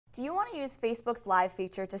Do you want to use Facebook's Live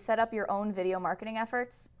feature to set up your own video marketing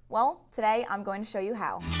efforts? Well, today I'm going to show you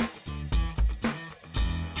how.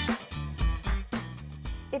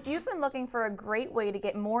 If you've been looking for a great way to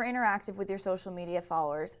get more interactive with your social media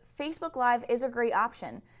followers, Facebook Live is a great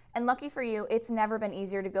option. And lucky for you, it's never been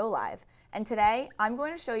easier to go live. And today, I'm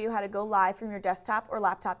going to show you how to go live from your desktop or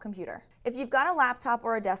laptop computer. If you've got a laptop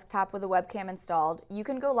or a desktop with a webcam installed, you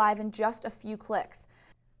can go live in just a few clicks.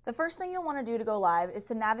 The first thing you'll want to do to go live is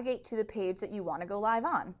to navigate to the page that you want to go live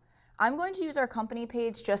on. I'm going to use our company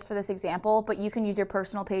page just for this example, but you can use your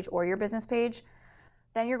personal page or your business page.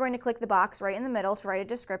 Then you're going to click the box right in the middle to write a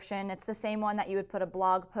description. It's the same one that you would put a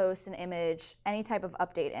blog post, an image, any type of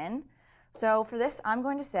update in. So for this, I'm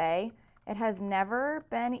going to say, it has never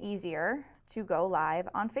been easier to go live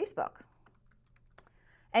on Facebook.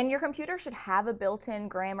 And your computer should have a built-in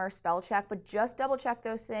grammar spell check, but just double check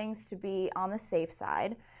those things to be on the safe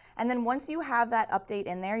side. And then once you have that update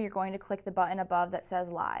in there, you're going to click the button above that says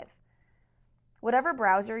live. Whatever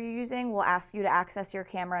browser you're using will ask you to access your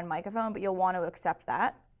camera and microphone, but you'll want to accept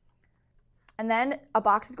that. And then a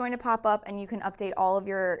box is going to pop up and you can update all of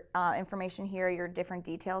your information here, your different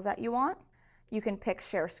details that you want. You can pick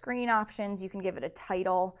share screen options, you can give it a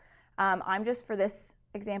title. For this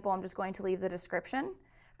example, I'm just going to leave the description.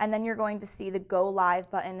 And then you're going to see the Go Live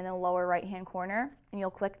button in the lower right-hand corner, and you'll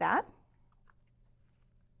click that.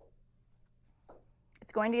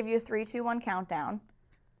 It's going to give you a 3, 2, 1 countdown.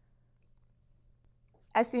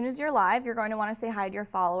 As soon as you're live, you're going to want to say hi to your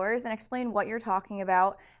followers and explain what you're talking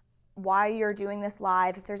about, why you're doing this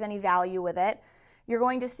live, if there's any value with it. You're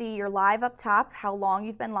going to see your live up top, how long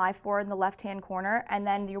you've been live for in the left-hand corner, and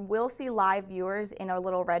then you will see live viewers in a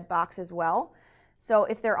little red box as well. So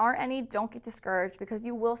if there aren't any, don't get discouraged because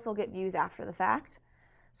you will still get views after the fact.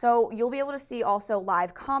 So you'll be able to see also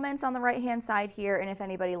live comments on the right-hand side here, and if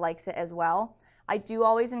anybody likes it as well. I do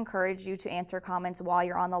always encourage you to answer comments while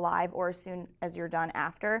you're on the live or as soon as you're done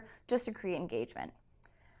after, just to create engagement.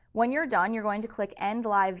 When you're done, you're going to click End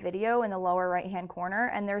Live Video in the lower right-hand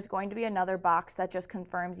corner, and there's going to be another box that just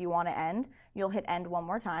confirms you want to end. You'll hit End one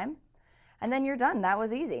more time, and then you're done. That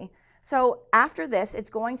was easy. So after this, it's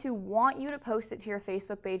going to want you to post it to your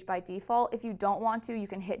Facebook page by default. If you don't want to, you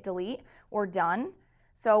can hit Delete or Done.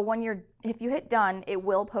 So if you hit Done, it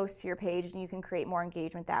will post to your page and you can create more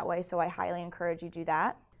engagement that way. So I highly encourage you to do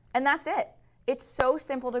that. And that's it. It's so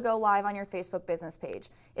simple to go live on your Facebook business page.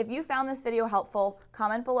 If you found this video helpful,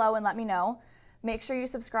 comment below and let me know. Make sure you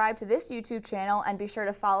subscribe to this YouTube channel and be sure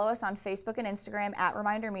to follow us on Facebook and Instagram at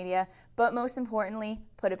ReminderMedia, but most importantly,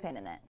 put a pin in it.